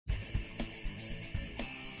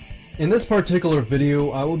In this particular video,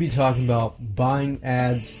 I will be talking about buying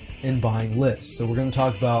ads and buying lists. So we're going to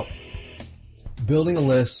talk about building a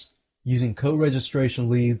list using co-registration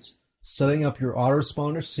leads, setting up your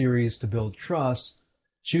autoresponder series to build trust,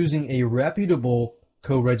 choosing a reputable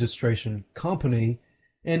co-registration company,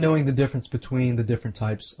 and knowing the difference between the different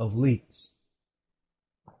types of leads.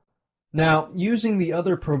 Now, using the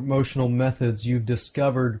other promotional methods you've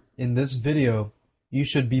discovered in this video, you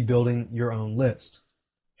should be building your own list.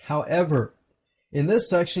 However, in this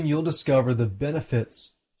section, you'll discover the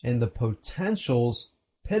benefits and the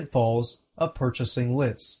pitfalls of purchasing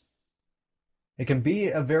lists. It can be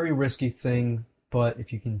a very risky thing, but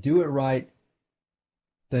if you can do it right,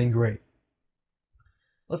 then great.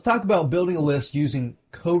 Let's talk about building a list using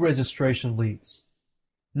co-registration leads.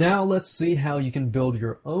 Now let's see how you can build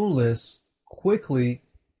your own list quickly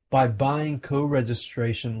by buying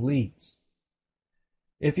co-registration leads.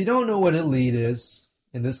 If you don't know what a lead is,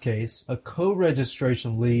 in this case, a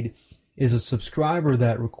co-registration lead is a subscriber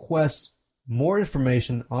that requests more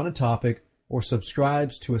information on a topic or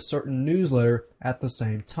subscribes to a certain newsletter at the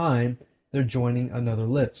same time they're joining another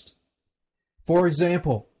list. For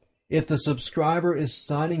example, if the subscriber is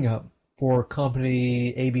signing up for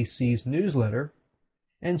company ABC's newsletter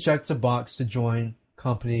and checks a box to join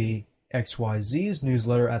company XYZ's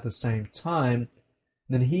newsletter at the same time,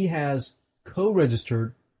 then he has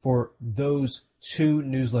co-registered for those two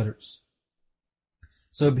newsletters.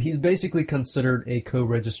 So he's basically considered a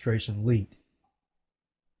co-registration lead.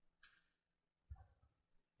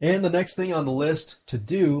 And the next thing on the list to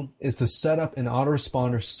do is to set up an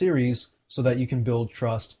autoresponder series so that you can build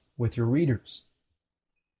trust with your readers.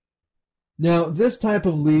 Now, this type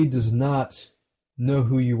of lead does not know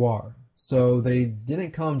who you are, so they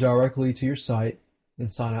didn't come directly to your site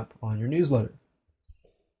and sign up on your newsletter.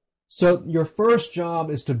 So your first job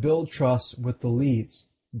is to build trust with the leads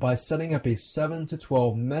by setting up a 7 to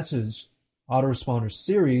 12 message autoresponder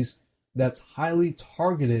series that's highly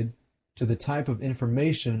targeted to the type of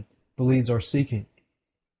information the leads are seeking.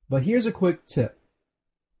 But here's a quick tip.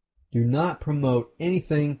 Do not promote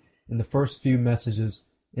anything in the first few messages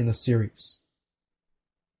in the series.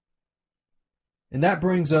 And that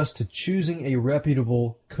brings us to choosing a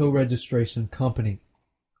reputable co-registration company.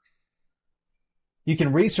 You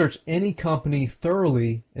can research any company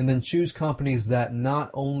thoroughly and then choose companies that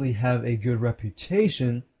not only have a good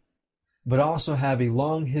reputation, but also have a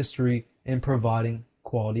long history in providing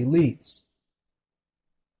quality leads.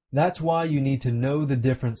 That's why you need to know the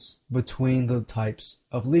difference between the types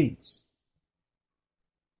of leads.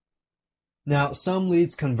 Now, some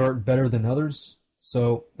leads convert better than others,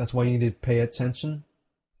 so that's why you need to pay attention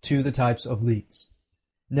to the types of leads.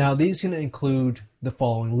 Now, these can include the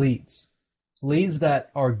following leads. Leads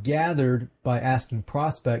that are gathered by asking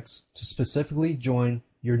prospects to specifically join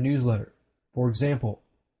your newsletter. For example,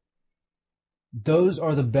 those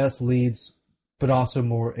are the best leads, but also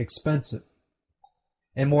more expensive.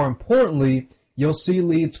 And more importantly, you'll see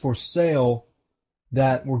leads for sale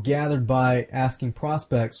that were gathered by asking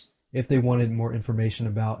prospects if they wanted more information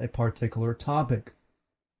about a particular topic.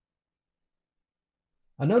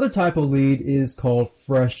 Another type of lead is called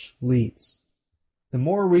fresh leads. The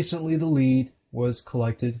more recently the lead was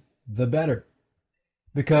collected, the better.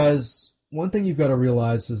 Because one thing you've got to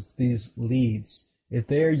realize is these leads, if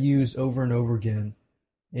they are used over and over again,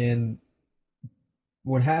 and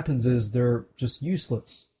what happens is they're just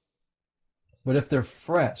useless. But if they're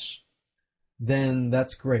fresh, then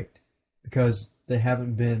that's great, because they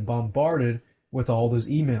haven't been bombarded with all those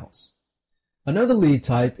emails. Another lead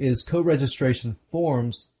type is co-registration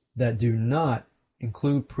forms that do not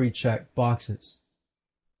include pre-checked boxes.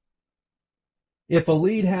 If a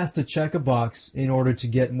lead has to check a box in order to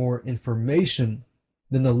get more information,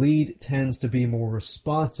 then the lead tends to be more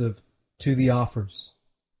responsive to the offers.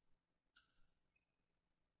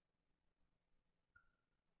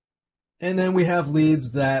 And then we have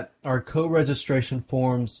leads that are co-registration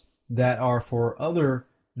forms that are for other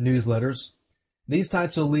newsletters. These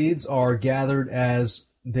types of leads are gathered as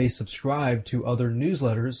they subscribe to other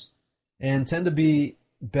newsletters and tend to be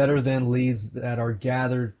better than leads that are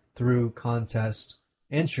gathered through contest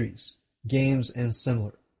entries, games, and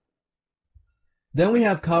similar. Then we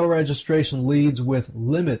have co-registration leads with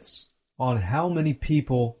limits on how many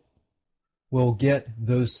people will get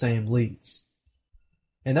those same leads.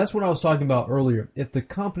 And that's what I was talking about earlier. If the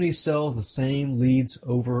company sells the same leads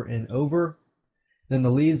over and over, then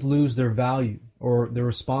the leads lose their value or their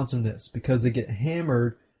responsiveness because they get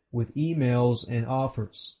hammered with emails and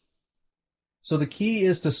offers. So the key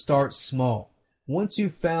is to start small. Once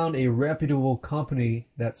you've found a reputable company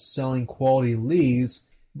that's selling quality leads,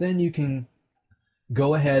 then you can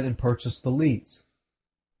go ahead and purchase the leads.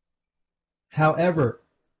 However,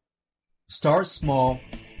 start small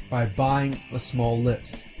by buying a small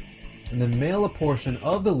list, and then mail a portion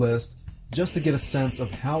of the list just to get a sense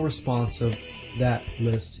of how responsive that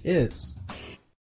list is.